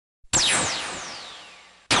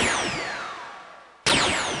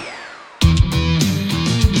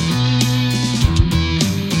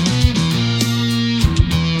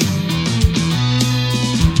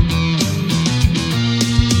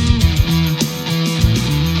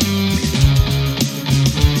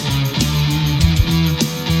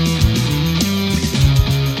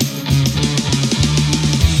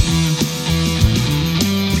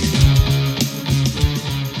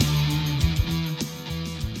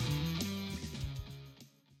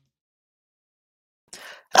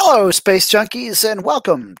Hello, Space Junkies, and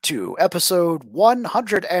welcome to episode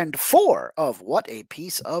 104 of What a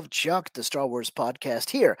Piece of Junk, the Star Wars podcast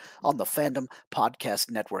here on the Fandom Podcast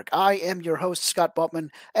Network. I am your host, Scott Botman,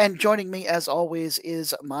 and joining me, as always,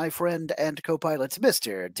 is my friend and co pilot,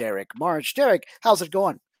 Mr. Derek March. Derek, how's it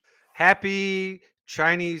going? Happy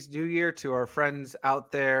Chinese New Year to our friends out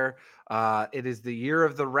there. It is the year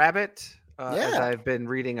of the rabbit, as Yeah. I've been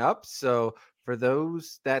reading up. So, for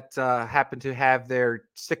those that happen to have their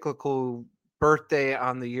cyclical birthday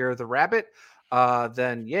on the year of the rabbit,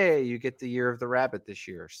 then yay, you get the year of the rabbit this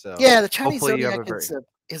year. So, Yeah, the Chinese hopefully, you have zodiac a very,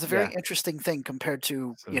 is a very yeah. interesting thing compared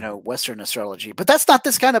to, So, Western astrology. But that's not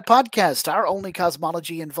this kind of podcast. Our only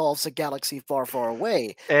cosmology involves a galaxy far, far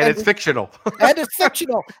away. and And it's fictional. and it's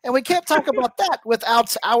fictional. And we can't talk about that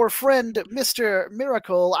without our friend, Mr.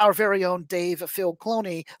 Miracle, our very own Dave Phil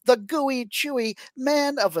Cloney, the gooey, chewy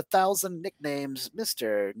man of 1,000 nicknames,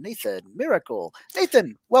 Mr. Nathan Miracle.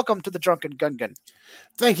 Nathan, welcome to the Drunken Gungan.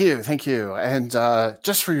 Thank you. And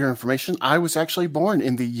just for your information, I was actually born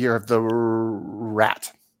in the year of the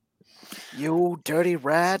rat. You dirty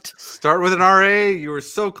rat. Start with an RA. You were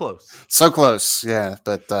so close. So close, yeah,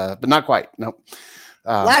 but not quite. Nope.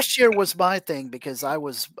 Last year was my thing because I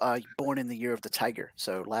was born in the year of the tiger.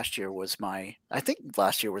 So last year was I think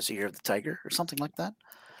last year was the year of the tiger or something like that.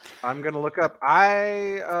 I'm gonna look up.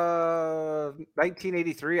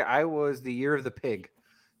 1983. I was the year of the pig.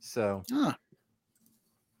 So Ah,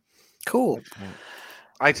 cool.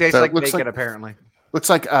 I taste So like it looks bacon, like- apparently. Looks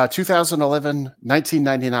like 2011,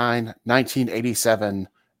 1999, 1987,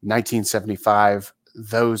 1975.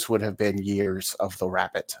 Those would have been years of the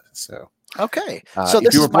rabbit. So, Okay. So if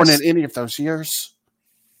this you were is my born in any of those years,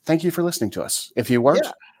 thank you for listening to us. If you weren't,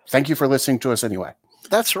 Yeah. thank you for listening to us anyway.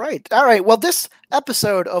 That's right. All right. Well, this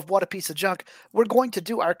episode of What a Piece of Junk, we're going to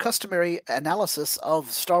do our customary analysis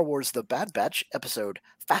of Star Wars The Bad Batch episode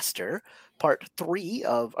Faster, part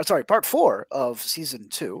 4 of season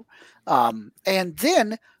 2. And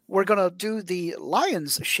then we're going to do the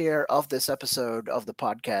lion's share of this episode of the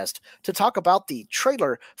podcast to talk about the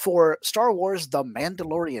trailer for Star Wars The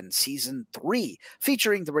Mandalorian season 3,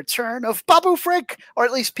 featuring the return of Babu Frick, or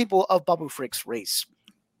at least people of Babu Frick's race.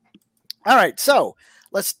 All right, so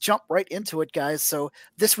let's jump right into it, guys. So,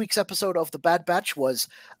 this week's episode of The Bad Batch was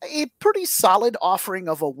a pretty solid offering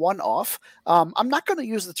of a one off. I'm not going to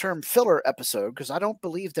use the term filler episode because I don't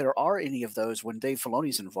believe there are any of those when Dave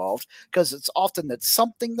Filoni's involved, because it's often that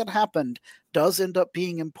something that happened does end up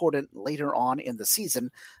being important later on in the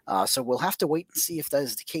season. So, we'll have to wait and see if that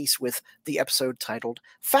is the case with the episode titled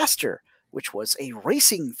Faster, which was a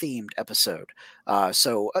racing themed episode.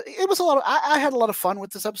 So it was a lot of, I had a lot of fun with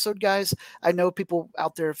this episode, guys. I know people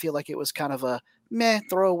out there feel like it was kind of a meh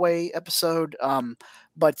throwaway episode.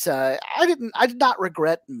 But I did not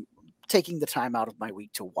regret taking the time out of my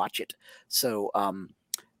week to watch it. So,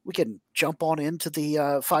 we can jump on into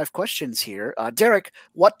the 5 questions here. Derek,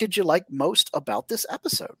 what did you like most about this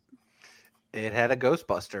episode? It had a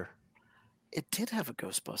Ghostbuster. It did have a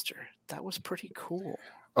Ghostbuster. That was pretty cool.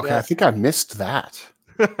 Okay, Yeah. I think I missed that.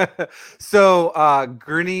 So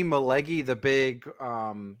Gurney Malegi, the big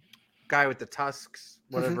guy with the tusks,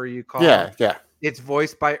 whatever you call him, Yeah. it's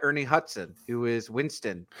voiced by Ernie Hudson, who is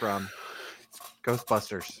Winston from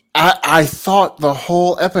Ghostbusters. I thought the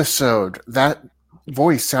whole episode that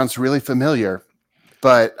voice sounds really familiar,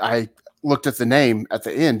 but I looked at the name at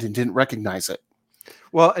the end and didn't recognize it.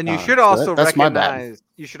 Well, and you should so also that's my bad.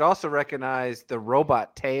 recognize the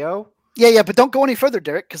robot Teo. Yeah, but don't go any further,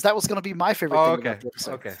 Derek, because that was going to be my favorite thing about the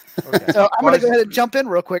episode. Okay. So I'm going Well, to go ahead and jump in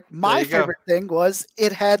real quick. My you go. favorite thing was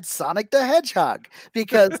it had Sonic the Hedgehog,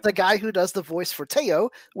 because the guy who does the voice for Teo,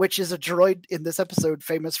 which is a droid in this episode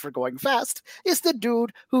famous for going fast, is the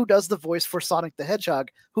dude who does the voice for Sonic the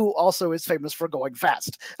Hedgehog, who also is famous for going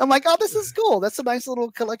fast. I'm like, oh, this is cool. That's a nice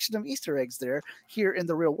little collection of Easter eggs there here in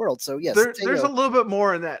the real world. So yes, There's Teo- a little bit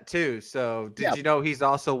more in that too. So did Yeah. you know he's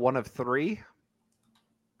also one of 3?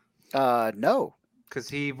 no. Because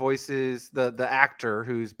he voices the actor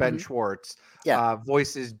who's Ben Mhm. Schwartz. Yeah.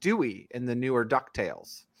 Voices Dewey in the newer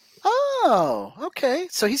DuckTales. Oh, okay.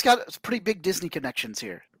 So he's got pretty big Disney connections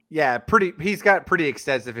here. Yeah, he's got pretty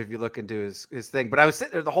extensive if you look into his thing. But I was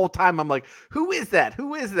sitting there the whole time, I'm like, who is that?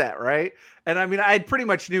 Who is that? Right. And I mean, I pretty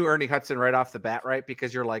much knew Ernie Hudson right off the bat, right?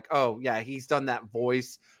 Because you're like, oh yeah, he's done that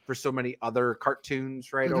voice for so many other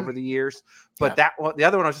cartoons, right, Mhm. over the years. But Yeah. that one, the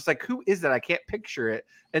other one, I was just like, who is that? I can't picture it.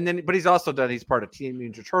 And then, but he's part of Teenage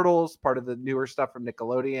Mutant Ninja Turtles, part of the newer stuff from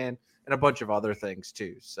Nickelodeon, and a bunch of other things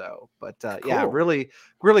too. So, but yeah, Cool. really,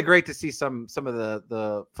 really great to see some of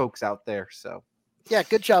the folks out there. So. Yeah,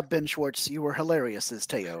 good job, Ben Schwartz. You were hilarious as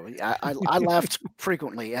Teo. I laughed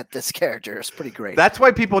frequently at this character. It's pretty great. That's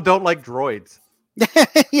why people don't like droids.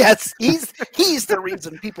 Yes, he's the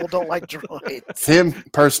reason people don't like droids. Him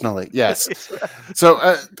personally, yes. So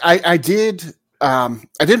I didn't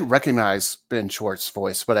recognize Ben Schwartz's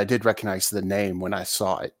voice, but I did recognize the name when I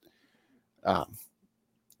saw it.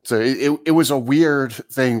 So it was a weird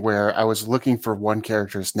thing where I was looking for one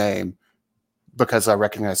character's name because I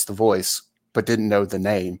recognized the voice, but didn't know the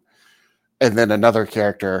name. And then another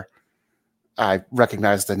character, I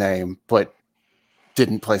recognized the name, but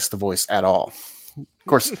didn't place the voice at all. Of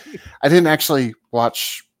course, I didn't actually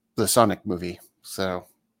watch the Sonic movie, so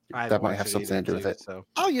that might have something to do with it. So.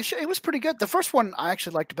 Oh, you should. It was pretty good. The first one I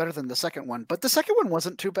actually liked better than the second one, but the second one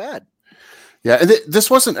wasn't too bad. Yeah, and this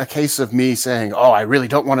wasn't a case of me saying, "Oh, I really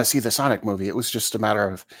don't want to see the Sonic movie." It was just a matter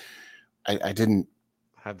of I didn't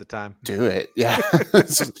have the time do it. Yeah,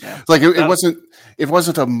 like it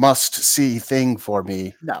wasn't a must see thing for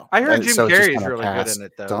me. No, I heard Jim Carrey is really good in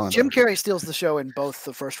it though. Jim Carrey steals the show in both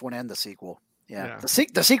the first one and the sequel. Yeah.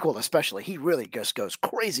 The sequel especially, he really just goes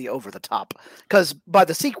crazy over the top. Because by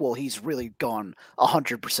the sequel, he's really gone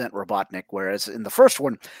 100% Robotnik, whereas in the first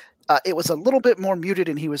one, it was a little bit more muted,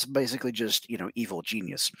 and he was basically just evil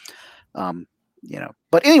genius. But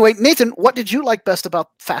anyway, Nathan, what did you like best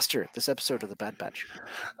about Faster, this episode of The Bad Batch?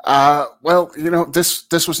 Well,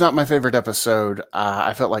 this was not my favorite episode.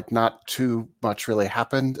 I felt like not too much really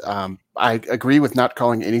happened. I agree with not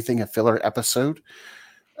calling anything a filler episode.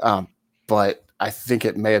 But I think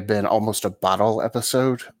it may have been almost a bottle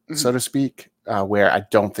episode, so to speak, where I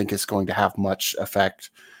don't think it's going to have much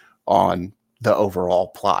effect on the overall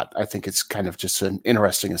plot. I think it's kind of just an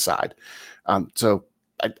interesting aside. So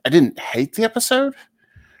I didn't hate the episode,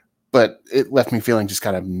 but it left me feeling just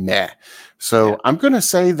kind of meh. So I'm going to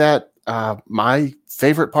say that my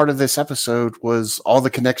favorite part of this episode was all the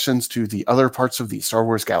connections to the other parts of the Star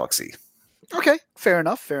Wars galaxy. Okay, fair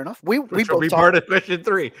enough. We both part of question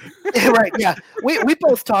 3. Right, yeah. We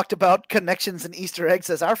both talked about connections and Easter eggs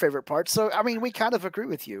as our favorite part. So I mean, we kind of agree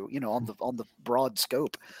with you, on the broad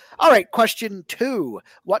scope. All right, question 2.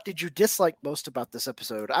 What did you dislike most about this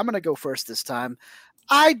episode? I'm going to go first this time.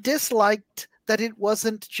 I disliked that it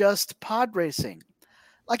wasn't just pod racing.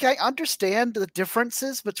 Like, I understand the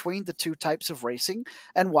differences between the two types of racing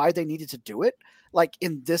and why they needed to do it. Like,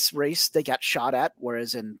 in this race, they got shot at,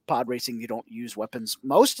 whereas in pod racing, you don't use weapons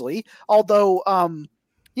mostly. Although,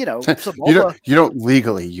 Sebulba, you don't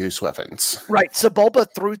legally use weapons. Right. Sebulba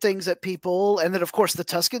threw things at people. And then, of course, the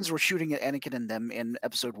Tuskens were shooting at Anakin and them in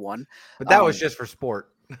episode 1. But that was just for sport.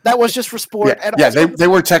 That was just for sport. Yeah, they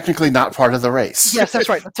were technically not part of the race. Yes, that's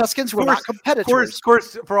right. The Tuskens were not competitors. Of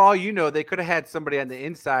course, for all you know, they could have had somebody on the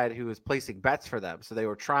inside who was placing bets for them. So they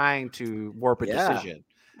were trying to warp a decision.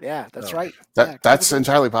 Yeah, that's right. That's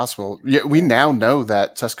entirely possible. Yeah, we now know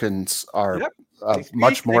that Tuskens are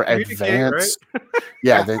much more advanced. Right?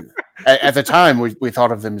 Yeah, at the time we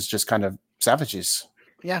thought of them as just kind of savages.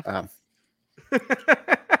 Yeah.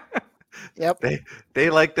 Yep. They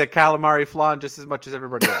like the calamari flan just as much as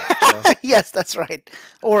everybody else. So. Yes, that's right.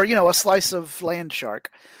 Or a slice of land shark.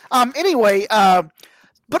 Anyway,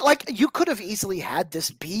 but like, you could have easily had this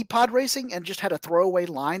be pod racing and just had a throwaway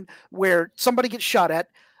line where somebody gets shot at.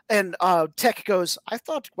 And Tech goes, I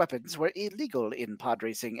thought weapons were illegal in pod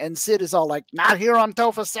racing. And Sid is all like, not here on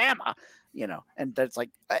Tofa Sama. And that's like,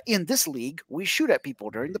 in this league, we shoot at people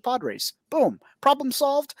during the pod race. Boom. Problem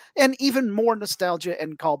solved. And even more nostalgia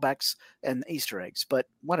and callbacks and Easter eggs. But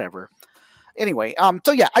whatever. Anyway,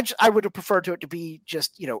 so yeah, I would have preferred it to be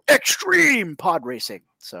just, extreme pod racing.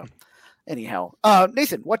 So anyhow,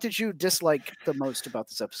 Nathan, what did you dislike the most about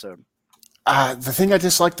this episode? The thing I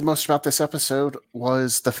disliked the most about this episode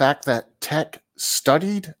was the fact that Tech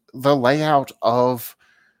studied the layout of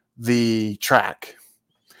the track,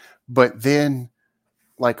 but then,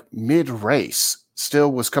 like, mid-race,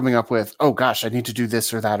 still was coming up with, oh gosh, I need to do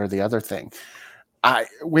this or that or the other thing.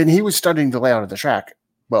 When he was studying the layout of the track,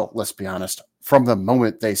 well, let's be honest, from the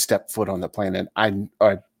moment they stepped foot on the planet, from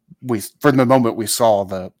the moment we saw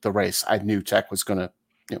the race, I knew Tech was going to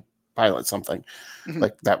pilot something.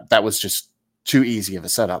 Like that was just too easy of a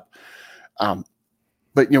setup.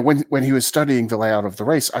 But when he was studying the layout of the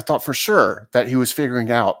race, I thought for sure that he was figuring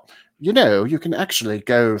out, you can actually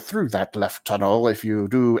go through that left tunnel if you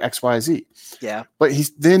do XYZ. Yeah. But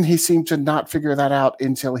he seemed to not figure that out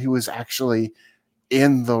until he was actually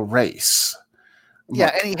in the race.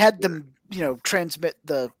 Yeah, and he had them, transmit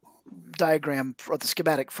the diagram or the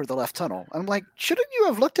schematic for the left tunnel. I'm like, shouldn't you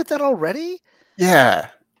have looked at that already? Yeah.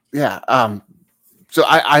 So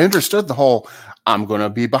I understood the whole, I'm going to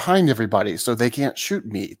be behind everybody so they can't shoot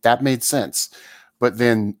me. That made sense. but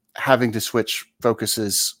then having to switch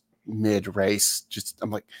focuses mid race,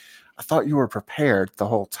 I'm like, I thought you were prepared the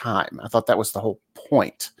whole time. I thought that was the whole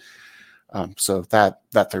point. So that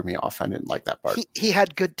threw me off. I didn't like that part. He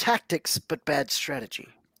had good tactics, but bad strategy.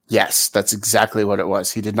 Yes, that's exactly what it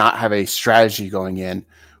was. He did not have a strategy going in,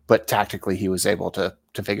 but tactically he was able to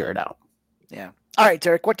figure it out. Yeah. All right,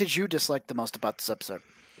 Derek, what did you dislike the most about this episode?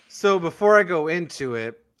 So before I go into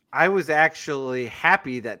it, I was actually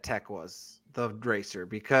happy that Tech was the racer,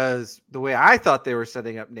 because the way I thought they were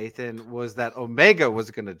setting up Nathan was that Omega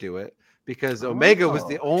was going to do it, because Omega was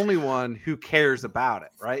the only one who cares about it,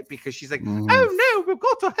 right? Because she's like, oh no, we've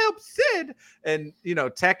got to help Sid. And, you know,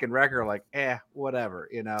 Tech and Wrecker are like, whatever,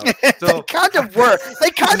 you know. So they kind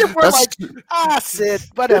of were like, Sid,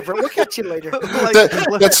 whatever. We'll catch you later.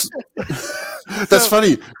 That's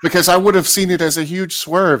funny, because I would have seen it as a huge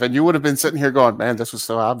swerve, and you would have been sitting here going, man, this was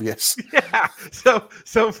so obvious. Yeah. So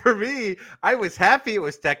for me, I was happy it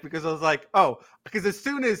was Tech, because I was like, because as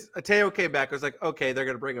soon as Teo came back, I was like, okay, they're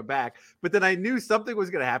going to bring him back. But then I knew something was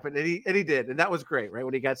going to happen, and he did. And that was great, right?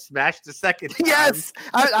 When he got smashed the second time. Yes.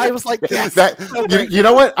 I was like, yes. You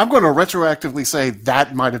know what? I'm going to retroactively say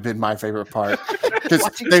that might have been my favorite part. Because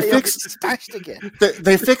they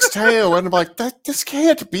fixed Teo, and I'm like, this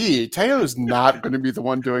can't be. Teo's not going to be the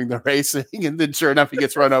one doing the racing. And then sure enough, he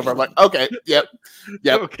gets run over. I'm like, okay, yep.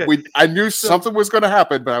 Okay. I knew something was going to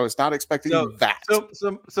happen, but I was not expecting that.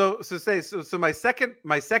 So my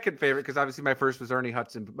second favorite, because obviously my first was Ernie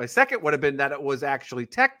Hudson, but my second would have been that it was actually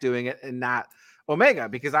Tech doing it and not Omega,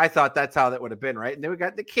 because I thought that's how that would have been, right? And then we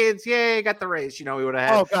got the kids, yay, got the race. You know, we would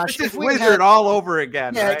have had this wizard all over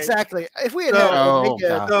again. Yeah, right? Exactly. If we had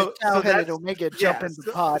Omega jump into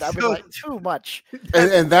the pod, I would like too much.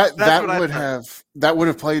 And that would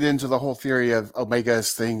have played into the whole theory of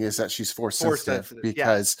Omega's thing, is that she's force sensitive,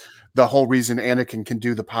 because the whole reason Anakin can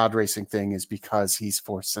do the pod racing thing is because he's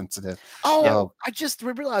force sensitive. I just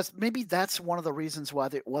realized maybe that's one of the reasons why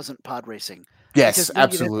it wasn't pod racing. Yes,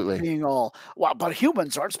 absolutely. Being but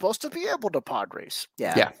humans aren't supposed to be able to pod race.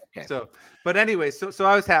 Yeah. Okay. But anyway, so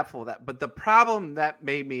I was happy with that. But the problem that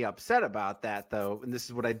made me upset about that, though, and this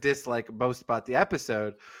is what I dislike most about the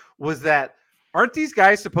episode, was that aren't these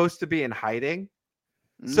guys supposed to be in hiding?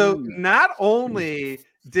 So not only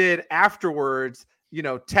did afterwards, you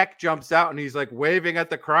know, Tech jumps out and he's like waving at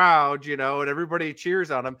the crowd, you know, and everybody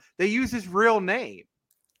cheers on him, they use his real name.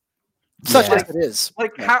 Such as it is.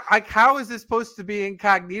 How is this supposed to be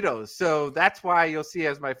incognito? So that's why you'll see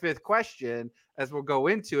as my fifth question as we'll go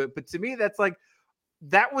into it. But to me, that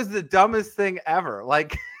was the dumbest thing ever.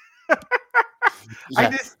 Like,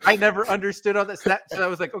 I never understood all that. So I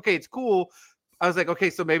was like, okay, it's cool. I was like,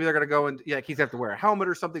 okay, so maybe they're gonna go and he's gonna have to wear a helmet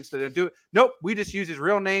or something, so they do it. Nope, we just use his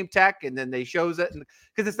real name, Tech, and then they shows it,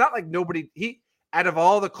 because it's not like out of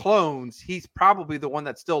all the clones, he's probably the one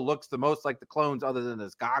that still looks the most like the clones, other than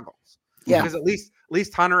his goggles. Yeah, because at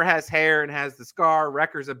least Hunter has hair and has the scar.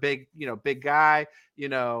 Wrecker's a big guy,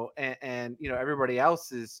 and everybody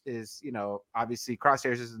else is obviously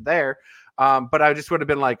Crosshairs isn't there. But I just would have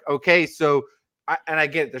been like, okay, so. I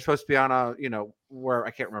get it. They're supposed to be on a, where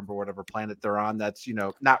I can't remember whatever planet they're on. That's,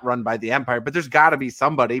 not run by the Empire, but there's got to be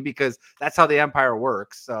somebody, because that's how the Empire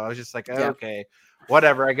works. So I was just like, okay,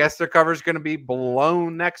 whatever. I guess their cover's going to be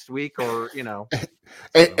blown next week, or,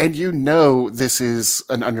 And this is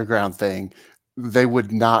an underground thing. They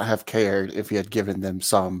would not have cared if he had given them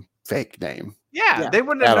some fake name. Yeah, they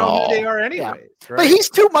wouldn't have known who they are anyway. Yeah. Right? But he's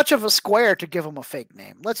too much of a square to give him a fake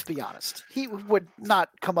name. Let's be honest. He would not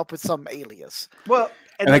come up with some alias. Well,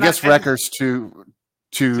 and I guess Wrecker's too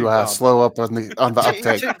slow up on the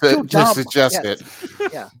uptake to suggest it.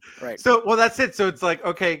 Yeah, right. So, that's it. So it's like,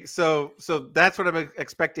 okay, so that's what I'm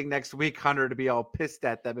expecting next week. Hunter to be all pissed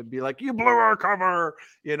at them and be like, "You blew our cover,"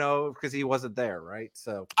 because he wasn't there, right?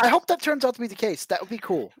 So I hope that turns out to be the case. That would be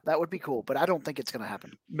cool. But I don't think it's going to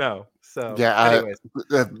happen. No. So anyways,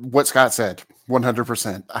 what Scott said,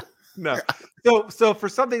 100%. No. So for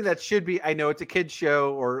something that should be, I know it's a kid's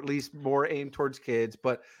show, or at least more aimed towards kids,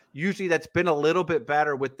 but usually that's been a little bit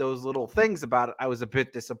better with those little things about it. I was a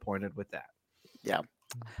bit disappointed with that. Yeah.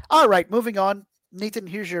 All right, moving on. Nathan,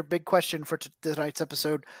 here's your big question for tonight's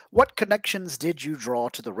episode. What connections did you draw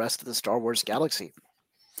to the rest of the Star Wars galaxy?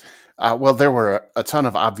 Well, there were a ton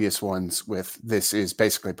of obvious ones with this is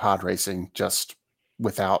basically pod racing, just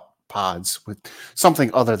without pods, with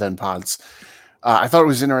something other than pods. I thought it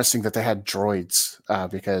was interesting that they had droids,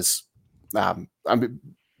 because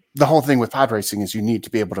the whole thing with pod racing is you need to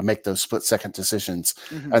be able to make those split-second decisions.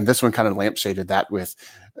 Mm-hmm. And this one kind of lampshaded that with,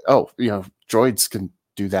 droids can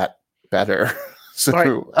do that better.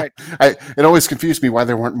 So right. It always confused me why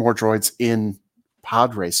there weren't more droids in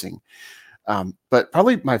pod racing. But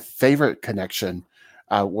probably my favorite connection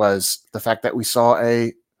was the fact that we saw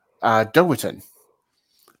a Dowitan.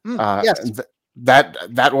 Yes.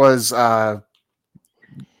 That was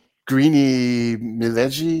Greeny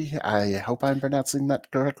Mileji. I hope I'm pronouncing that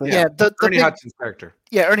correctly. Yeah, the Ernie big- Hudson's character.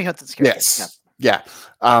 Yeah, Ernie Hudson's character. Yes. Yeah.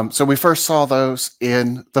 So we first saw those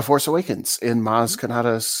in The Force Awakens in Maz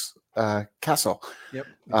Kanata's castle. Yep.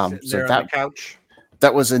 So There on the couch.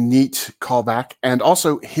 that was a neat callback. And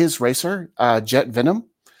also his racer, Jet Venom,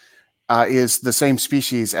 is the same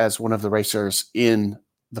species as one of the racers in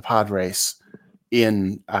the pod race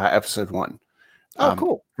in episode 1. Oh,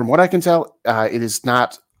 cool. From what I can tell, it is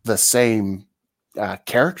not the same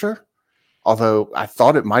character, although I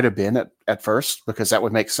thought it might have been at first, because that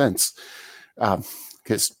would make sense.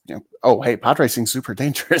 Because, oh, hey, pod racing super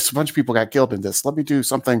dangerous. A bunch of people got killed in this. Let me do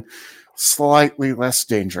something slightly less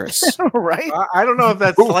dangerous. Right? I don't know if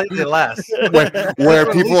that's slightly less.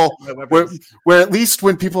 where people, where at least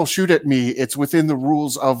when people shoot at me, it's within the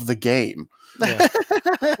rules of the game. Yeah.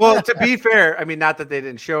 Well, to be fair, I mean, not that they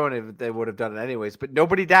didn't show it, they would have done it anyways, but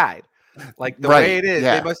nobody died. Like the way it is,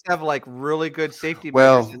 they must have like really good safety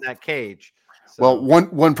measures in that cage. So. Well,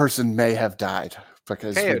 one person may have died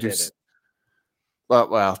because Teo we did just it.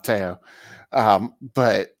 well, Teo,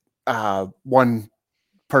 but one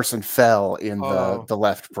person fell in the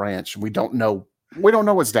left branch. We don't know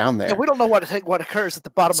what's down there. Yeah, we don't know what occurs at the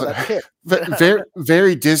bottom of that pit. Very,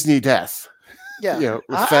 very Disney death. Yeah.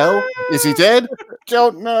 Fell. Is he dead?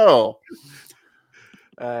 Don't know.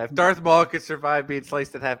 If Darth Maul could survive being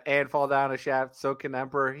sliced in half and fall down a shaft, so can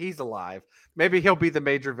Emperor. He's alive. Maybe he'll be the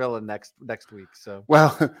major villain next week. So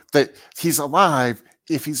that he's alive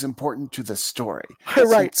if he's important to the story.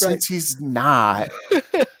 Right. Since he's not,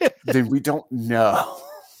 then we don't know.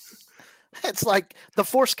 It's like the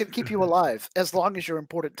Force can keep you alive as long as you're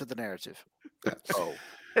important to the narrative. Oh.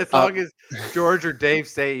 As long as George or Dave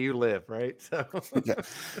say you live, right? So,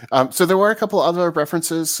 so there were a couple other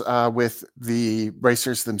references with the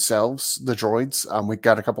racers themselves, the droids. We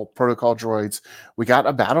got a couple protocol droids. We got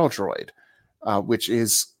a battle droid, which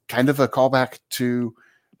is kind of a callback to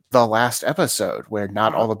the last episode, where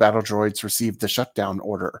not all the battle droids received the shutdown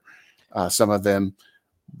order. Some of them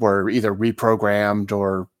were either reprogrammed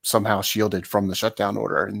or somehow shielded from the shutdown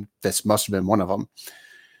order, and this must have been one of them.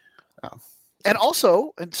 And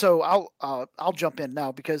so I'll jump in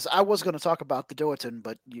now because I was going to talk about the Dowitan,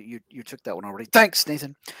 but you took that one already. Thanks,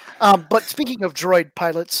 Nathan. But speaking of droid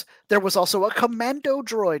pilots, there was also a commando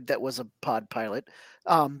droid that was a pod pilot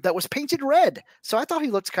that was painted red. So I thought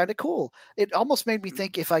he looked kind of cool. It almost made me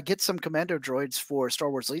think if I get some commando droids for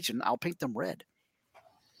Star Wars Legion, I'll paint them red.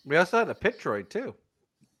 We also had a pit droid too.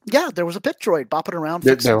 Yeah, there was a pit droid bopping around.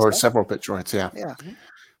 There were several pit droids. Yeah. Yeah.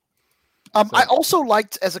 I also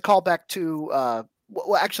liked, as a callback to,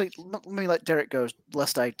 well, actually, let me let Derek go,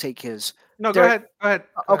 lest I take his. No, Derek, go ahead.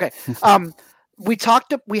 Okay.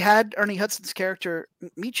 We had Ernie Hudson's character,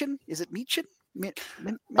 Meechin. Is it Meechin? Melegi.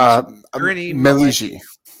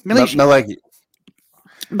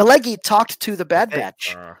 Melegi talked to the Bad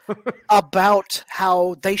Batch about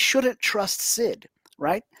how they shouldn't trust Sid,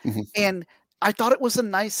 right? Mm-hmm. And I thought it was a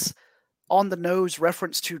nice on-the-nose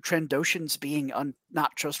reference to Trandoshans being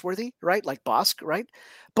not trustworthy, right? Like Bosk, right?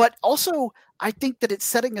 But also, I think that it's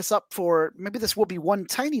setting us up for, maybe this will be one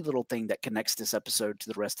tiny little thing that connects this episode to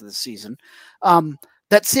the rest of the season,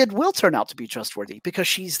 that Sid will turn out to be trustworthy because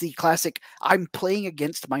she's the classic, I'm playing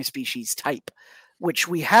against my species type, which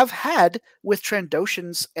we have had with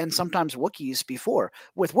Trandoshans and sometimes Wookiees before.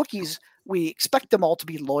 With Wookiees, we expect them all to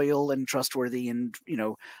be loyal and trustworthy and,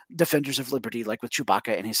 defenders of liberty, like with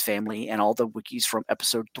Chewbacca and his family and all the Wookiees from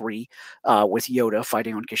episode 3 with Yoda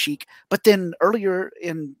fighting on Kashyyyk. But then earlier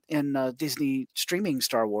in Disney streaming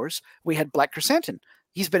Star Wars, we had Black Krrsantan.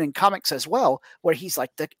 He's been in comics as well, where he's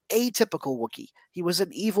like the atypical Wookiee. He was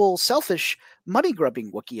an evil, selfish,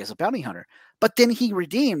 money-grubbing Wookiee as a bounty hunter. But then he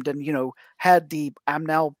redeemed and, had the I'm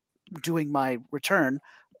now doing my return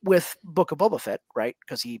with Book of Boba Fett, right?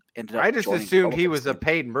 Because he ended up. I just assumed he was a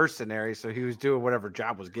paid mercenary, so he was doing whatever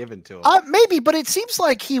job was given to him. Maybe, but it seems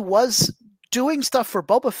like he was doing stuff for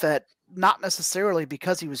Boba Fett, not necessarily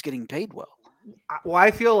because he was getting paid well. Well, I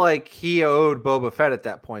feel like he owed Boba Fett at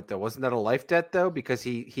that point, though. Wasn't that a life debt, though? Because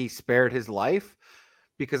he spared his life?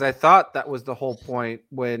 Because I thought that was the whole point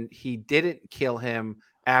when he didn't kill him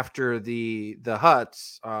after the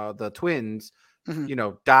Hutts, the twins,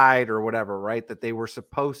 died or whatever, right? That they were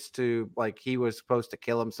supposed to, like, he was supposed to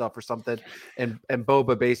kill himself or something. And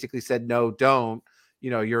Boba basically said, no, don't.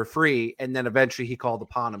 You're free. And then eventually he called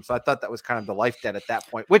upon him. So I thought that was kind of the life debt at that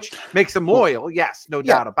point, which makes him loyal. Yes, no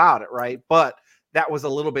doubt about it. Right. But that was a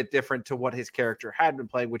little bit different to what his character had been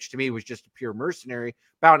playing, which to me was just a pure mercenary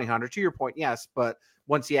bounty hunter. To your point, yes, but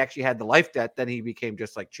once he actually had the life debt, then he became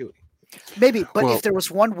just like Chewie. Maybe, but if there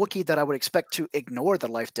was one Wookiee that I would expect to ignore the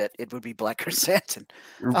life debt, it would be Black Chrysanthemum.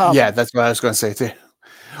 Yeah, that's what I was going to say too.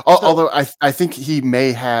 Although I think he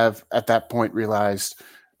may have at that point realized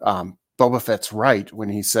Boba Fett's right when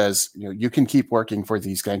he says, you can keep working for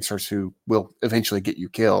these gangsters who will eventually get you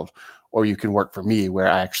killed, or you can work for me where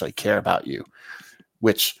I actually care about you,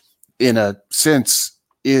 which in a sense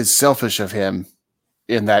is selfish of him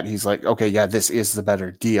in that he's like, okay, yeah, this is the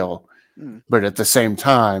better deal. But at the same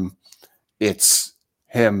time, it's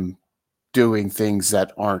him doing things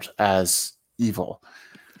that aren't as evil.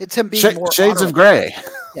 It's him being more shades of gray.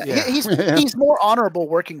 Yeah. He's more honorable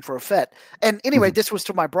working for a Fett. And anyway, this was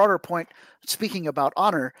to my broader point. Speaking about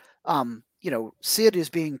honor, Sid is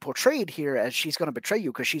being portrayed here as she's going to betray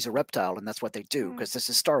you because she's a reptile, and that's what they do, because this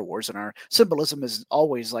is Star Wars and our symbolism is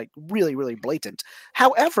always like really, really blatant.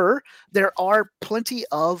 However, there are plenty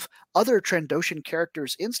of other Trandoshan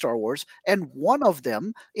characters in Star Wars, and one of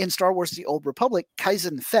them in Star Wars The Old Republic,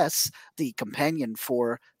 Kaizen Fess, the companion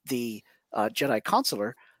for the Jedi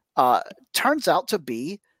Consular, turns out to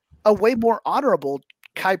be a way more honorable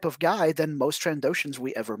type of guy than most Trandoshans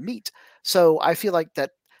we ever meet. So I feel like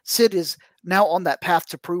that Sid is now on that path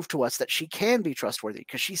to prove to us that she can be trustworthy,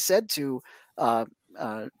 because she said to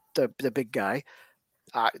the big guy,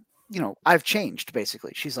 I've changed,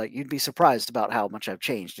 basically. She's like, you'd be surprised about how much I've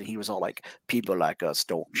changed. And he was all like, people like us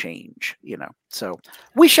don't change, So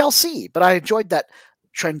we shall see. But I enjoyed that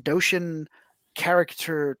Trandoshan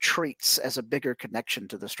character traits as a bigger connection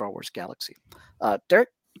to the Star Wars galaxy. Derek?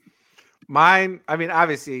 Mine, I mean,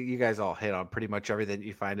 obviously you guys all hit on pretty much everything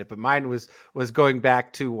you find it, but mine was going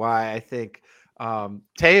back to why I think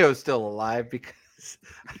Teo's still alive, because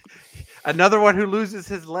another one who loses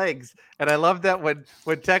his legs. And I love that when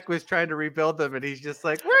Tech was trying to rebuild them and he's just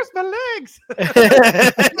like, where's my legs?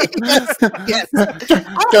 Yes.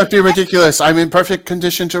 Don't be ridiculous. I'm in perfect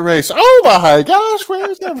condition to race. Oh my gosh,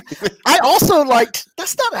 where's everything? I also liked,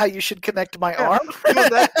 that's not how you should connect my arm.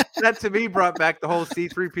 that to me brought back the whole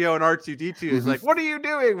C-3PO and R2-D2. Is like, what are you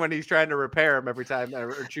doing when he's trying to repair him every time?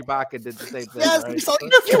 Or Chewbacca did the same thing. Yes, right? he's like,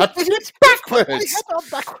 it's backwards.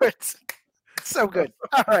 Backwards. So good.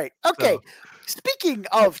 All right. Okay. Speaking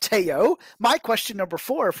of Teo, my question number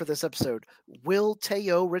 4 for this episode: will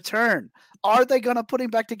Teo return? Are they going to put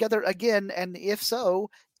him back together again? And if so,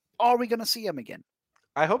 are we going to see him again?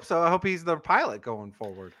 I hope so. I hope he's the pilot going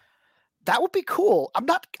forward. That would be cool. I'm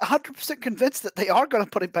not 100% convinced that they are going to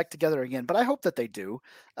put him back together again, but I hope that they do.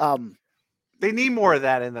 They need more of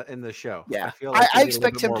that in the show. Yeah, I feel like I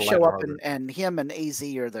expect him to show up, and him and AZ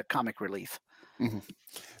are the comic relief. Mm-hmm.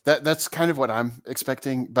 That's kind of what I'm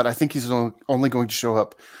expecting, but I think he's only going to show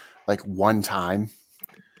up like one time,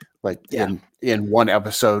 like in one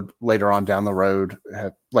episode later on down the road.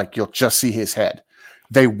 Like you'll just see his head.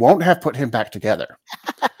 They won't have put him back together.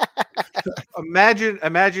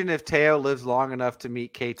 Imagine if Teo lives long enough to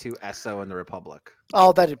meet K2SO in the Republic.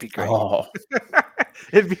 Oh, that'd be great. Oh.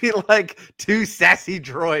 It'd be like 2 sassy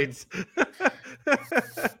droids.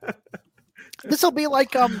 This will be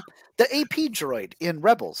like the AP droid in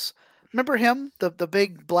Rebels. Remember him? The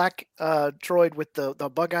big black droid with the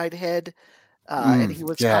bug-eyed head? And he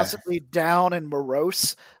was constantly down and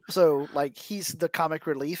morose. So, like, he's the comic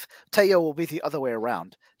relief. Teo will be the other way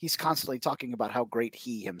around. He's constantly talking about how great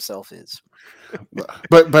he himself is.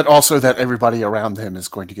 But also that everybody around him is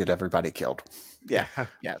going to get everybody killed. Yeah,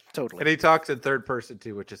 totally. And he talks in third person,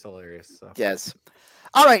 too, which is hilarious. So. Yes.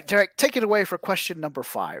 All right, Derek, take it away for question number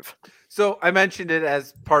 5. So I mentioned it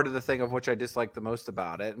as part of the thing of which I dislike the most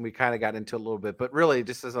about it, and we kind of got into it a little bit, but really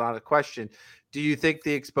just as not a question, do you think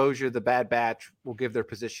the exposure of the Bad Batch will give their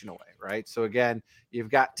position away, right? So again, you've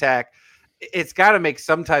got Tech. It's got to make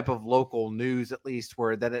some type of local news, at least,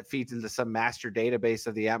 where then it feeds into some master database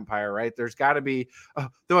of the Empire, right? There's got to be,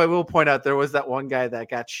 though I will point out, there was that one guy that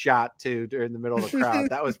got shot too during the middle of the crowd.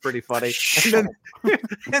 That was pretty funny. And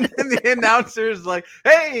then the announcer's like,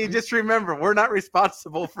 hey, just remember, we're not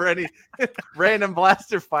responsible for any random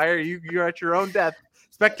blaster fire. You're at your own death.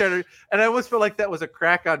 Spectator, and I always feel like that was a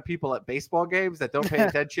crack on people at baseball games that don't pay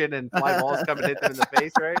attention and fly balls come and hit them in the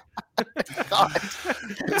face, right?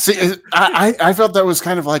 See, I felt that was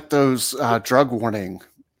kind of like those drug warning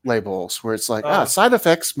labels where it's like, side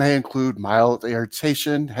effects may include mild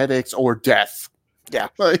irritation, headaches, or death. Yeah.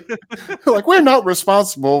 Like we're not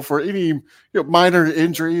responsible for any minor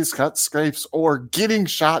injuries, cuts, scrapes, or getting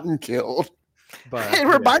shot and killed. But It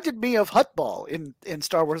reminded me of Huttball in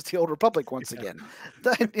Star Wars: The Old Republic once again.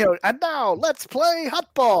 And now let's play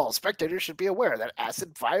Huttball. Spectators should be aware that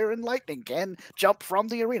acid, fire, and lightning can jump from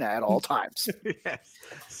the arena at all times. Yes.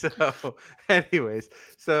 So, anyways,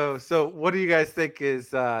 so what do you guys think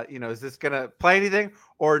is is this gonna play anything,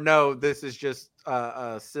 or no? This is just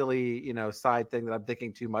a silly side thing that I'm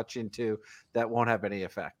thinking too much into that won't have any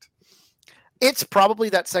effect. It's probably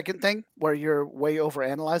that second thing where you're way over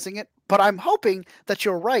analyzing it, but I'm hoping that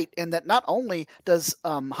you're right in that not only does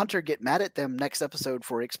Hunter get mad at them next episode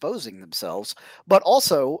for exposing themselves, but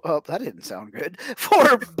also that didn't sound good,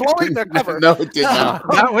 for blowing their cover. No, it did not.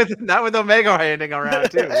 Not with Omega handing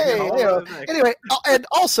around too. Anyway, and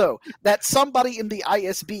also that somebody in the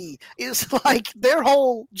ISB is like, their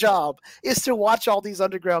whole job is to watch all these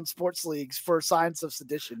underground sports leagues for signs of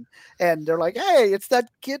sedition, and they're like, hey, it's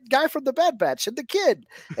that guy from the Bad Batch and the kid,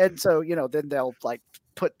 and so then they'll like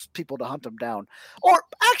put people to hunt them down. Or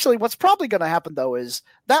actually, what's probably going to happen though is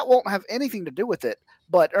that won't have anything to do with it,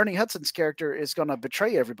 but Ernie Hudson's character is going to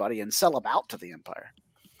betray everybody and sell them out to the Empire.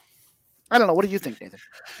 I don't know. What do you think, Nathan?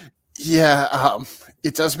 Yeah,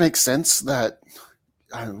 it does make sense that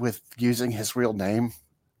with using his real name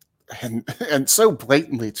and so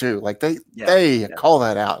blatantly too, like they call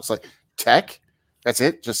that out. It's like Tech. That's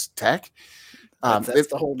it, just Tech. That's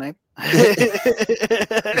the whole name.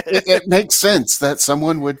 It makes sense that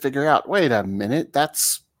someone would figure out, wait a minute,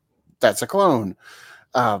 that's a clone.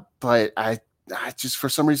 But I just for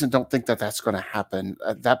some reason don't think that that's going to happen.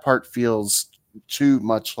 That part feels too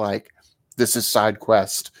much like this is side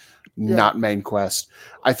quest, not main quest.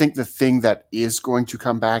 I think the thing that is going to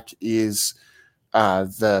come back is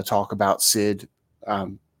the talk about Sid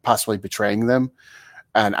possibly betraying them.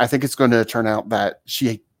 And I think it's going to turn out that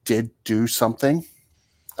she did do something.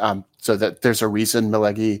 So that there's a reason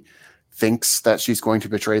Milegi thinks that she's going to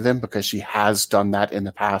betray them, because she has done that in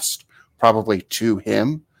the past, probably to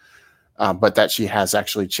him, but that she has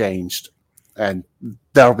actually changed. And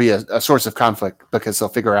that'll be a source of conflict, because they'll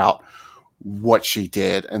figure out what she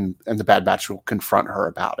did, and the Bad Batch will confront her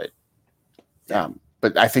about it.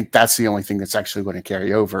 But I think that's the only thing that's actually going to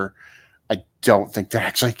carry over. I don't think they're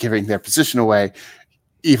actually giving their position away,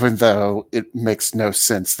 even though it makes no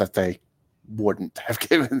sense that they wouldn't have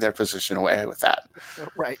given their position away with that.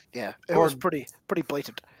 Right. Yeah. It was pretty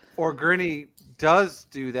blatant. Or Gurney does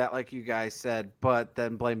do that, like you guys said, but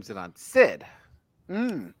then blames it on Sid.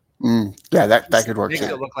 Mm. Yeah, that could work. Makes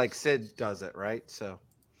it look like Sid does it, right? So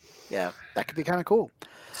yeah, that could be kind of cool.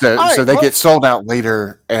 So they get sold out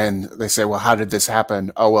later, and they say, well, how did this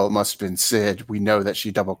happen? Oh, well, it must have been Sid. We know that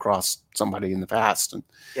she double-crossed somebody in the past. And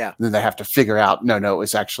then they have to figure out, no, it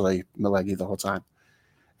was actually Milegi the whole time.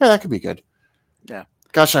 Yeah, that could be good. Yeah.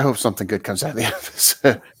 Gosh, I hope something good comes out of the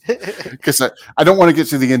episode. Because I don't want to get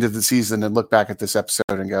to the end of the season and look back at this episode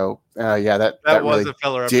and go, that was really a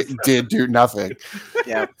filler did do nothing.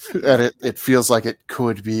 Yeah. And it feels like it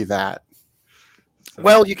could be that.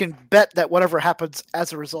 Well, you can bet that whatever happens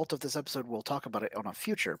as a result of this episode, we'll talk about it on a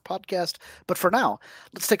future podcast. But for now,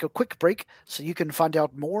 let's take a quick break so you can find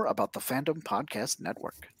out more about the Fandom Podcast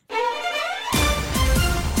Network.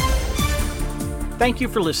 Thank you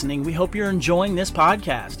for listening. We hope you're enjoying this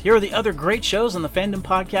podcast. Here are the other great shows on the Fandom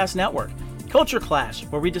Podcast Network. Culture Clash,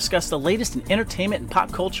 where we discuss the latest in entertainment and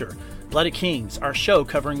pop culture. Blooded Kings, our show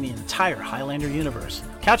covering the entire Highlander universe.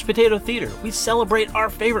 Couch Potato Theater, we celebrate our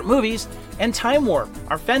favorite movies. And Time Warp,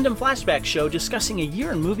 our Fandom Flashback show discussing a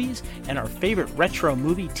year in movies and our favorite retro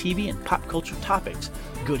movie, TV, and pop culture topics.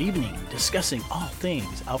 Good Evening, discussing all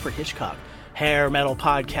things Alfred Hitchcock. Hair Metal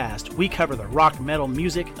Podcast, we cover the rock metal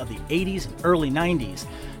music of the 80s and early 90s.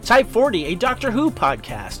 Type 40, a Doctor Who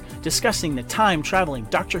podcast, discussing the time-traveling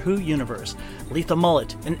Doctor Who universe. Lethal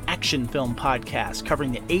Mullet, an action film podcast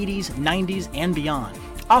covering the 80s, 90s, and beyond.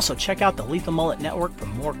 Also, check out the Lethal Mullet Network for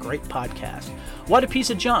more great podcasts. What a Piece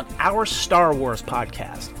of Junk, our Star Wars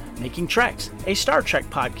podcast. Making Treks, a Star Trek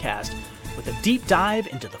podcast with a deep dive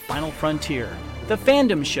into the final frontier. The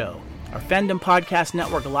Fandom Show, our Fandom Podcast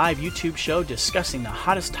Network live YouTube show discussing the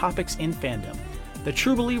hottest topics in fandom. The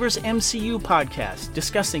True Believers MCU podcast,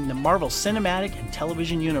 discussing the Marvel Cinematic and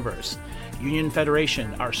Television Universe. Union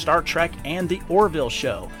Federation, our Star Trek and the Orville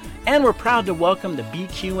Show. And we're proud to welcome the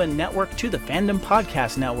BQN Network to the Fandom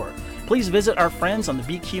Podcast Network. Please visit our friends on the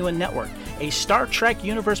BQN Network, a Star Trek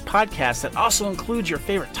Universe podcast that also includes your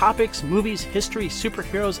favorite topics, movies, history,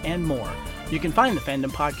 superheroes, and more. You can find the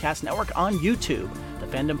Fandom Podcast Network on YouTube. The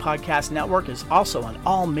Fandom Podcast Network is also on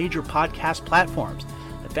all major podcast platforms.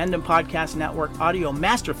 The Fandom Podcast Network audio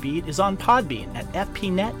master feed is on Podbean at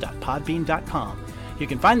fpnet.podbean.com. You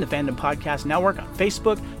can find the Fandom Podcast Network on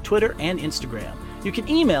Facebook, Twitter, and Instagram. You can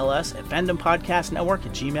email us at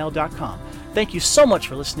fandompodcastnetwork@gmail.com. Thank you so much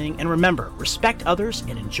for listening, and remember, respect others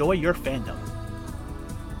and enjoy your fandom.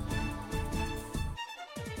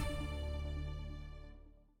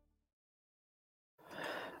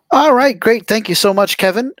 All right, great. Thank you so much,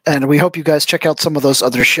 Kevin. And we hope you guys check out some of those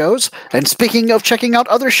other shows. And speaking of checking out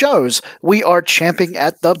other shows, we are champing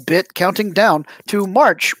at the bit, counting down to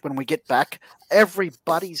March when we get back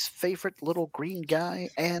everybody's favorite little green guy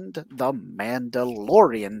and The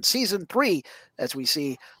Mandalorian Season 3, as we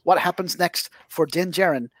see what happens next for Din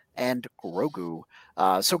Djarin and Grogu.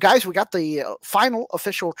 So, guys, we got the final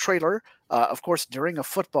official trailer, of course, during a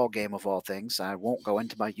football game of all things. I won't go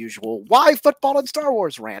into my usual why football and Star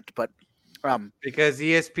Wars rant, but because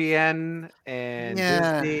ESPN and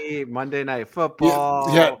Yeah. Disney, Monday Night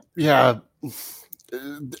Football. Yeah.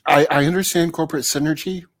 I understand corporate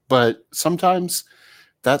synergy, but sometimes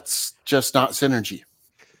that's just not synergy.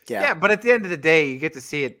 Yeah, but at the end of the day, you get to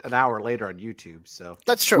see it an hour later on YouTube. So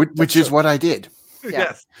that's true. Which is what I did.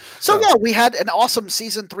 yes. So yeah, we had an awesome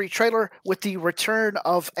Season 3 trailer with the return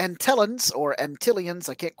of Antillans or Antillians.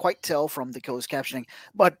 I can't quite tell from the closed captioning,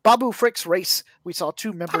 but Babu Frick's race. We saw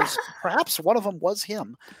two members. Perhaps one of them was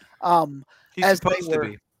him. He's as supposed they were,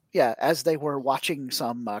 to be. Yeah, as they were watching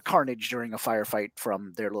some carnage during a firefight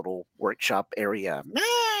from their little workshop area.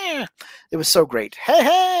 It was so great.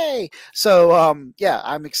 Hey! So yeah,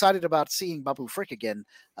 I'm excited about seeing Babu Frick again.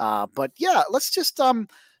 But yeah, let's just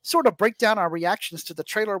sort of break down our reactions to the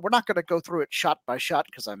trailer. We're not going to go through it shot by shot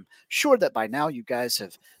because I'm sure that by now you guys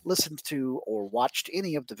have listened to or watched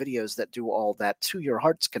any of the videos that do all that to your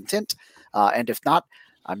heart's content. And if not,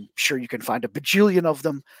 I'm sure you can find a bajillion of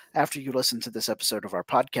them after you listen to this episode of our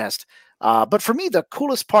podcast. But for me, the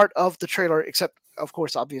coolest part of the trailer, except, of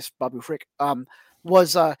course, obvious Babu Frick,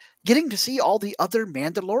 was getting to see all the other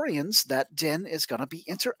Mandalorians that Din is going to be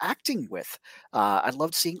interacting with. I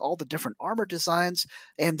loved seeing all the different armor designs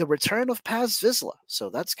and the return of Paz Vizsla.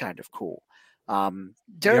 So that's kind of cool. The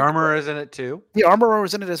Derek, armor is in it too. The armorer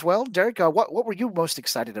was in it as well. Derek, what were you most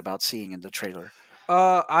excited about seeing in the trailer?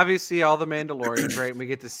 Obviously all the Mandalorians, right? And we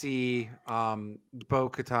get to see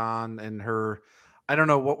Bo-Katan and her. I don't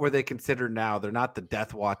know what were they considered now. They're not the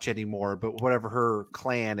Death Watch anymore, but whatever her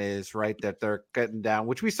clan is, right? That they're getting down,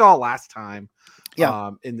 which we saw last time.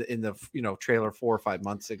 Yeah. In the trailer 4 or 5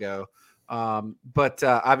 months ago. But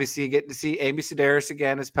obviously you get to see Amy Sedaris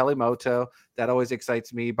again as Pelimoto. That always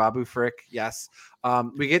excites me. Babu Frick, yes.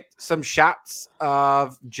 We get some shots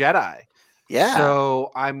of Jedi. Yeah.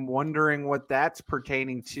 So I'm wondering what that's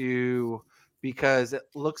pertaining to, because it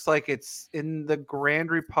looks like it's in the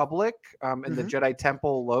Grand Republic, in the Jedi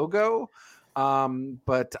Temple logo.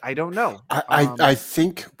 But I don't know. I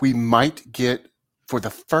think we might get, for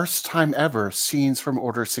the first time ever, scenes from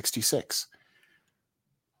Order 66.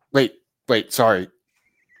 Wait, sorry.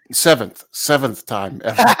 Seventh time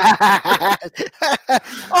ever.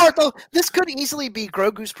 Although this could easily be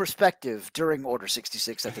Grogu's perspective during Order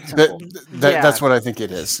 66 at the temple. That's what I think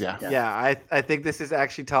it is. Yeah. Yeah, I think this is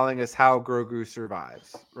actually telling us how Grogu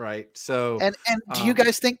survives, right? So and do you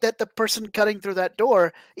guys think that the person cutting through that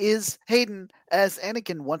door is Hayden as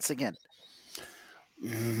Anakin once again?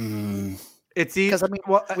 It's easy. Because I mean,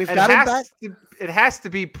 well, we've got him back. It has to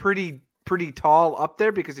be pretty tall up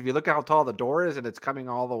there, because if you look at how tall the door is and it's coming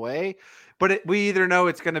all the way, but we either know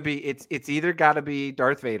it's going to be it's either got to be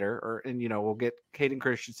Darth Vader, and we'll get Hayden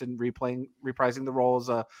Christensen reprising the role as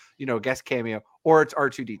a guest cameo, or it's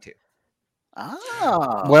R2-D2.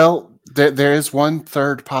 Well, there is one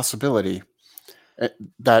third possibility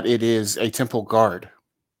that it is a temple guard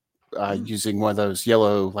using one of those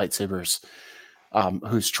yellow lightsabers,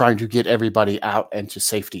 who's trying to get everybody out and to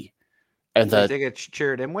safety. And you think it's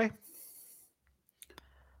Chirrut Imwe?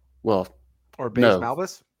 Well, or Baze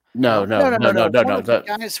Malbus? No. The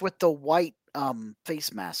guys with the white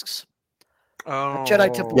face masks. Oh,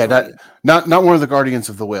 Jedi Temple. Yeah, that not one of the Guardians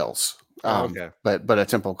of the Wills. Okay. But a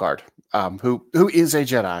temple guard, who is a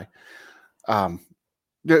Jedi.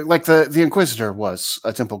 Like the Inquisitor was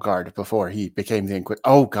a temple guard before he became the Inquisitor.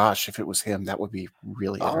 Oh gosh, if it was him, that would be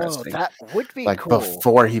really interesting. That would be like cool.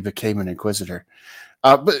 Before he became an Inquisitor.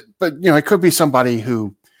 But it could be somebody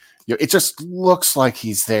who, it just looks like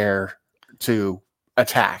he's there to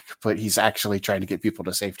attack, but he's actually trying to get people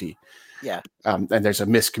to safety. Yeah. And there's a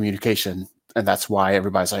miscommunication, and that's why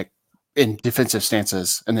everybody's like in defensive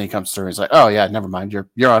stances. And then he comes through and he's like, "Oh yeah, never mind.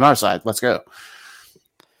 You're on our side. Let's go."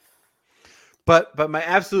 But my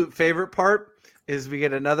absolute favorite part is we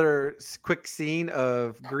get another quick scene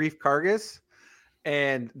of Greef Kargas,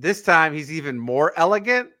 and this time he's even more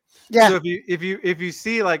elegant. Yeah. So if you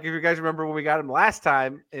see, like, if you guys remember when we got him last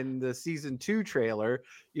time in the season 2 trailer,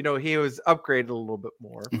 he was upgraded a little bit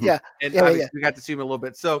more. Yeah. And Yeah, obviously yeah. we got to see him a little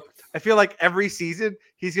bit. So I feel like every season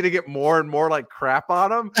he's gonna get more and more like crap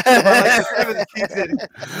on him. So by like the 7th season,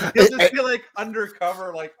 he'll just be like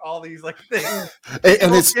undercover, like all these like things.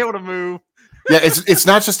 And it's be able to move. yeah, it's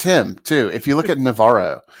not just him too. If you look at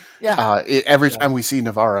Navarro, Yeah. every time we see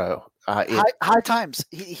Navarro, high times.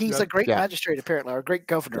 He's Yep. a great Yeah. magistrate, apparently, or a great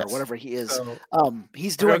governor, Yes. or whatever he is. So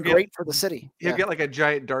He's Or he'll doing get- great for the city. he'll Yeah. get like a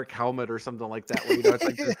giant dark helmet or something like that. Where, it's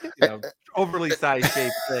like this, overly sized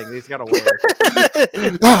shaped thing that he's got to wear.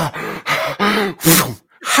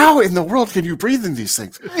 How in the world can you breathe in these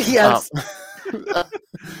things? Yes.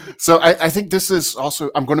 So I think this is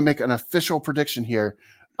also, I'm going to make an official prediction here.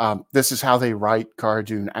 This is how they write Cara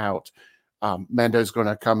Dune out. Mando's going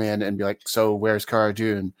to come in and be like, so where's Cara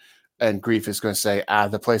Dune? And Grief is going to say,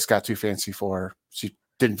 the place got too fancy for her. She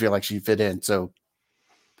didn't feel like she fit in, so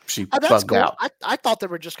she That's bugged cool. out. I thought they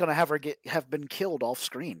were just going to have her have been killed off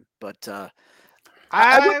screen, but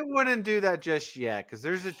I wouldn't do that just yet because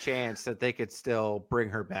there's a chance that they could still bring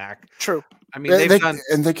her back. true. I mean, they've done.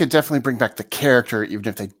 And they could definitely bring back the character, even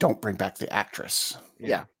if they don't bring back the actress.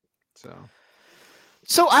 Yeah.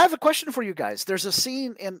 So I have a question for you guys. There's a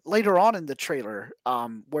scene later on in the trailer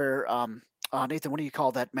where Nathan, what do you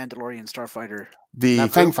call that Mandalorian starfighter? The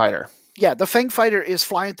Naboo? Fang Fighter. Yeah, the Fang fighter is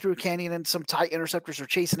flying through a canyon and some TIE interceptors are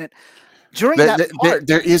chasing it. During that part,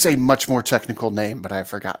 There is a much more technical name, but I've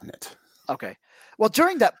forgotten it. okay. Well,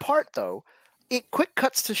 during that part though, it quick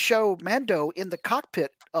cuts to show Mando in the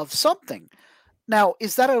cockpit of something. Now,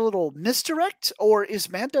 is that a little misdirect, or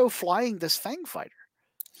is Mando flying this Fang fighter?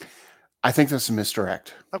 I think that's a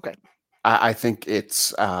misdirect. Okay. I think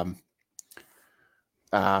it's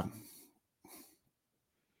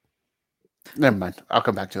never mind. I'll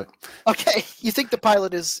come back to it. Okay. You think the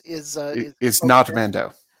pilot is It's not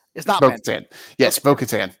Mando. Is not Mando. Bo-Katan. Yes,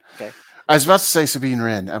 Bo-Katan. Okay. I was about to say Sabine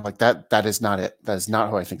Wren. I'm like, that is not it. That is not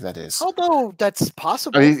who I think that is. Although that's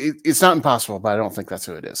possible. I mean, it's not impossible, but I don't think that's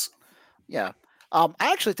who it is. Yeah. I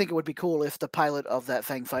actually think it would be cool if the pilot of that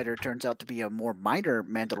Fang fighter turns out to be a more minor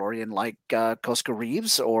Mandalorian like Koska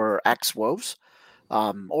Reeves or Axe Woves.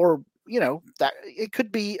 Or that it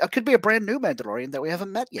could be a brand new Mandalorian that we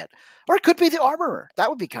haven't met yet. Or it could be the Armorer. That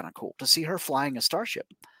would be kind of cool to see her flying a starship.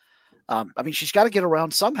 I mean, she's got to get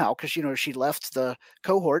around somehow because she left the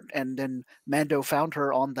cohort and then Mando found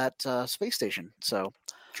her on that space station. So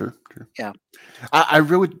True. Yeah. I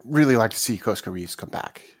really, really like to see Koska Reeves come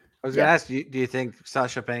back. I was going to ask you, do you think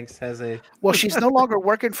Sasha Banks has a? Well, she's no longer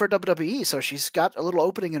working for WWE, so she's got a little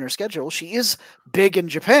opening in her schedule. She is big in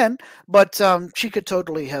Japan, but she could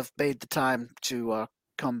totally have made the time to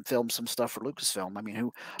come film some stuff for Lucasfilm. I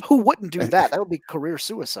mean, who wouldn't do that? That would be career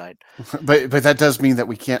suicide. But that does mean that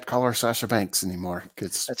we can't call her Sasha Banks anymore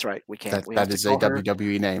because That's right. We can't. that is a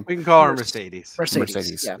WWE name. We can call her Mercedes.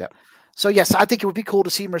 Mercedes. Yeah. Yeah. So yes, I think it would be cool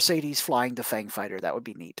to see Mercedes flying the Fang fighter. That would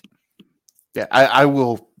be neat. Yeah, I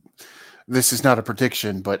will. This is not a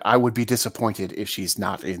prediction, but I would be disappointed if she's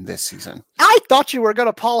not in this season. I thought you were going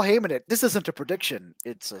to Paul Heyman it. This isn't a prediction.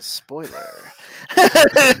 It's a spoiler.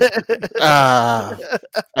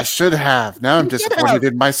 I should have. Now I'm You should disappointed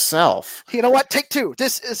have. in myself. You know what? Take two.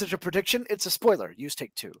 This isn't a prediction. It's a spoiler. Use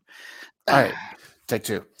take two. All right, take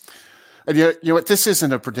two. And you know what? This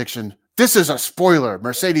isn't a prediction. This is a spoiler.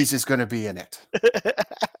 Mercedes is going to be in it.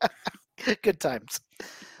 Good times.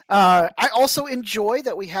 I also enjoy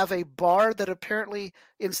that we have a bar that apparently,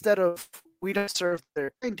 instead of we don't serve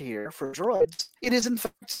their kind here for droids, it is in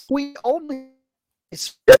fact we only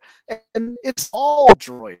serve, and it's all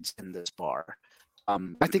droids in this bar.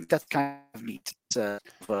 I think that's kind of neat. It's a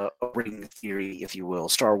ring theory, if you will,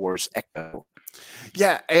 Star Wars Echo.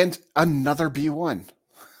 Yeah, and another B1.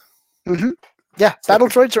 Mm-hmm. Yeah, battle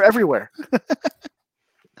droids are everywhere.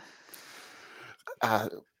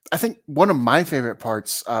 I think one of my favorite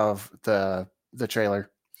parts of the trailer,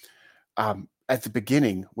 at the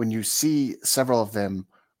beginning, when you see several of them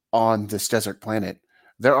on this desert planet,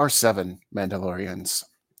 there are 7 Mandalorians,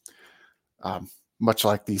 much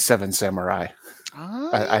like the 7 Samurai.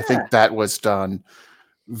 I think that was done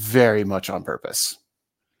very much on purpose.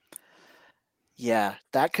 Yeah,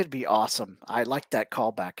 that could be awesome. I like that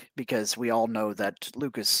callback because we all know that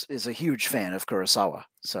Lucas is a huge fan of Kurosawa.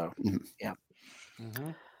 So, yeah. Mm-hmm.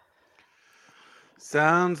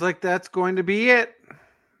 Sounds like that's going to be it.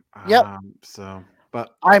 Yep. So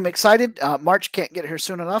But I'm excited. March can't get here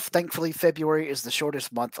soon enough. Thankfully, February is the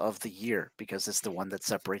shortest month of the year because it's the one that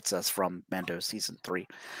separates us from Mando Season 3.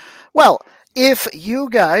 Well, if you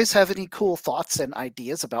guys have any cool thoughts and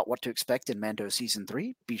ideas about what to expect in Mando Season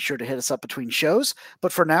 3, be sure to hit us up between shows.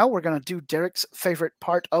 But for now, we're going to do Derek's favorite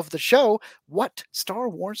part of the show. What Star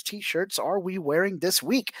Wars t-shirts are we wearing this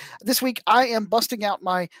week? This week, I am busting out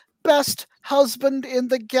my Best Husband in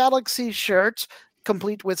the Galaxy shirt,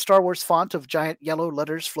 complete with Star Wars font of giant yellow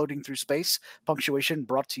letters floating through space. Punctuation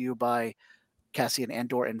brought to you by Cassian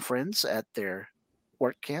Andor and friends at their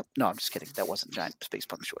work camp. No, I'm just kidding. That wasn't giant space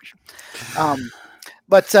punctuation.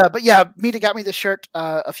 But yeah, Mita got me this shirt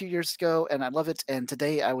a few years ago, and I love it. And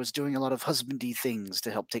today I was doing a lot of husbandy things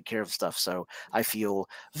to help take care of stuff, so I feel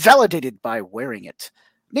validated by wearing it.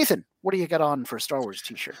 Nathan, what do you got on for a Star Wars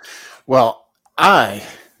t-shirt? Well, I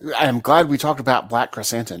am glad we talked about Black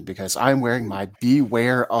Chrysanthemum because I'm wearing my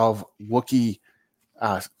Beware of Wookiee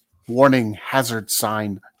warning hazard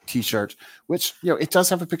sign t-shirt, which, it does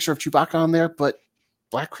have a picture of Chewbacca on there, but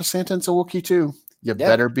Black Chrysanthemum's a Wookiee too. You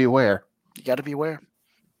better beware. You got to beware.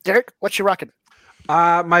 Derek, what you rocking?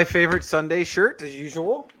 My favorite Sunday shirt, as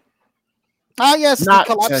usual. Yes, Not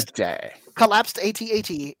the today. collapsed AT-AT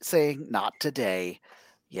saying not today.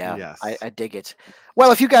 Yeah, Yes. I dig it.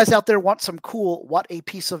 Well, if you guys out there want some cool What a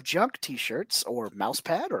Piece of Junk t-shirts or mouse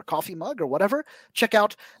pad or coffee mug or whatever, check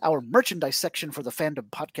out our merchandise section for the Fandom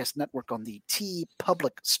Podcast Network on the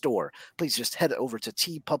TeePublic store. Please just head over to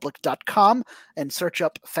teepublic.com and search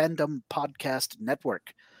up Fandom Podcast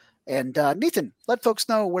Network. And Nathan, let folks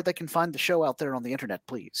know where they can find the show out there on the internet,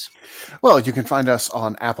 please. Well, you can find us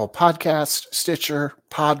on Apple Podcasts, Stitcher,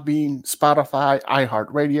 Podbean, Spotify,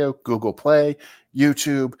 iHeartRadio, Google Play,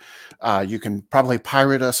 YouTube. You can probably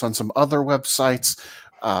pirate us on some other websites.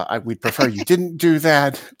 We'd prefer you didn't do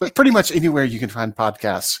that, but pretty much anywhere you can find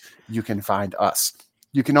podcasts, you can find us.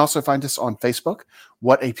 You can also find us on Facebook.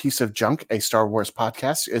 What a Piece of Junk, a Star Wars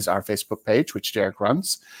podcast, is our Facebook page, which Derek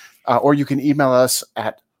runs. Or you can email us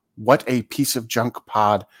at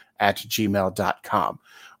whatapieceofjunkpod@gmail.com.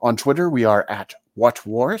 On Twitter, we are at What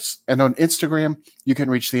Wars, and on Instagram, you can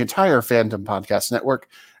reach the entire Fandom Podcast Network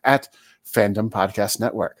at Fandom Podcast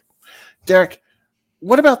Network. Derek,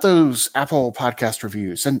 what about those Apple Podcast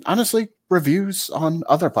reviews? And honestly, reviews on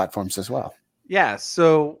other platforms as well. Yeah,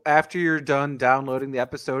 so after you're done downloading the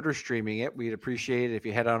episode or streaming it, we'd appreciate it if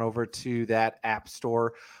you head on over to that app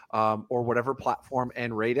store or whatever platform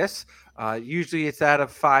and rate us. Usually it's out of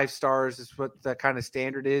 5 stars is what the kind of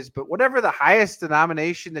standard is, but whatever the highest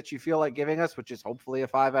denomination that you feel like giving us, which is hopefully a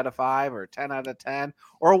 5 out of 5 or a 10 out of 10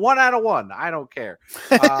 or a 1 out of 1, I don't care.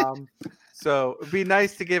 So it'd be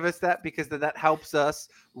nice to give us that because then that helps us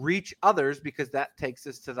reach others because that takes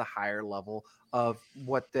us to the higher level of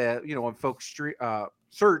what when folks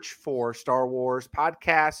search for Star Wars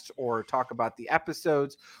podcasts or talk about the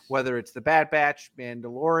episodes, whether it's the Bad Batch,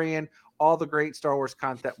 Mandalorian, all the great Star Wars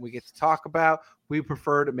content we get to talk about. We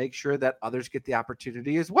prefer to make sure that others get the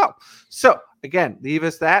opportunity as well. So again, leave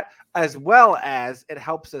us that, as well as it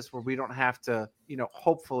helps us where we don't have to,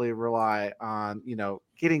 hopefully rely on,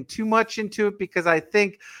 getting too much into it, because I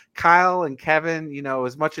think Kyle and Kevin,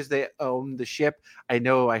 as much as they own the ship, I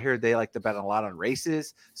hear they like to bet a lot on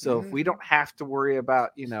races. So if we don't have to worry about,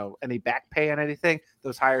 any back pay on anything,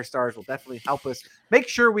 those higher stars will definitely help us make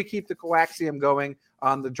sure we keep the coaxium going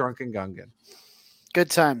on the Drunken Gungan. Good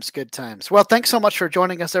times, good times. Well, thanks so much for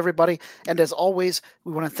joining us, everybody. And as always,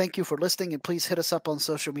 we want to thank you for listening. And please hit us up on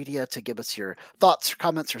social media to give us your thoughts,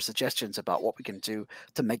 comments, or suggestions about what we can do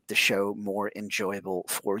to make the show more enjoyable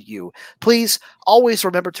for you. Please always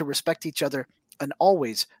remember to respect each other and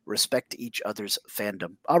always respect each other's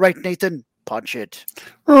fandom. All right, Nathan, punch it.